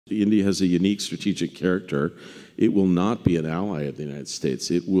India has a unique strategic character. It will not be an ally of the United States.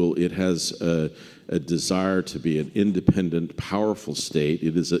 It has a desire to be an independent, powerful state.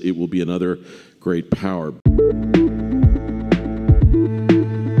 It will be another great power.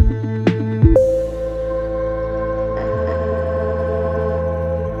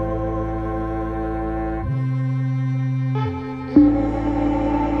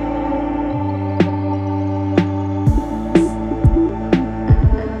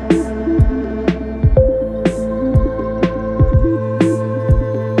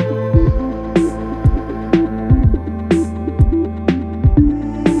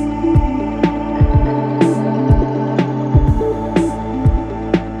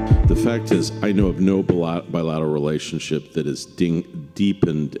 The fact is, I know of no bilateral relationship that has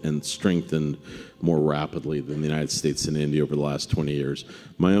deepened and strengthened more rapidly than the United States and India over the last 20 years.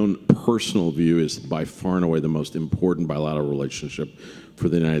 My own personal view is by far and away the most important bilateral relationship for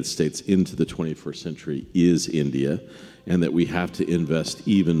the United States into the 21st century is India, and that we have to invest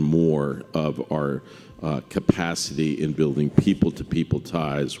even more of our capacity in building people-to-people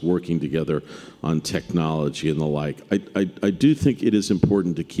ties, working together on technology and the like. I do think it is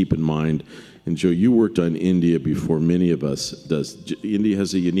important to keep in mind, and Joe, you worked on India before many of us does. India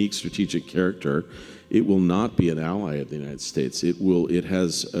has a unique strategic character. It will not be an ally of the United States. It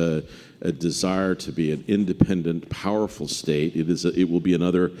has a desire to be an independent, powerful state. It will be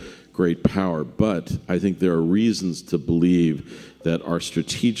another great power. But I think there are reasons to believe that our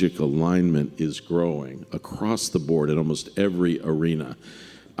strategic alignment is growing across the board in almost every arena.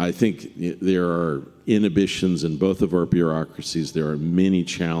 I think there are inhibitions in both of our bureaucracies. There are many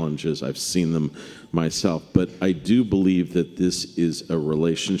challenges. I've seen them myself. But I do believe that this is a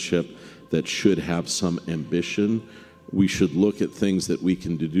relationship that should have some ambition. We should look at things that we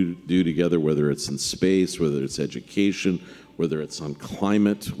can do together, whether it's in space, whether it's education, whether it's on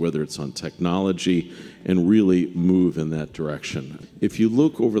climate, whether it's on technology, and really move in that direction. If you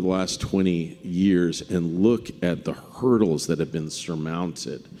look over the last 20 years and look at the hurdles that have been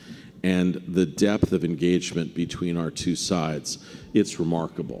surmounted and the depth of engagement between our two sides, it's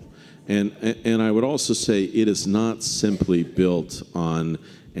remarkable. And I would also say it is not simply built on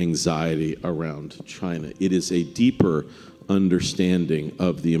anxiety around China. It is a deeper understanding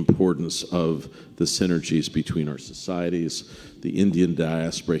of the importance of the synergies between our societies. The Indian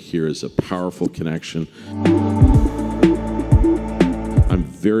diaspora here is a powerful connection. I'm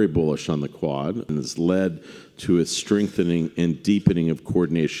very bullish on the Quad, and it's led to a strengthening and deepening of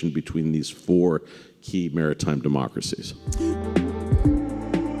coordination between these four key maritime democracies.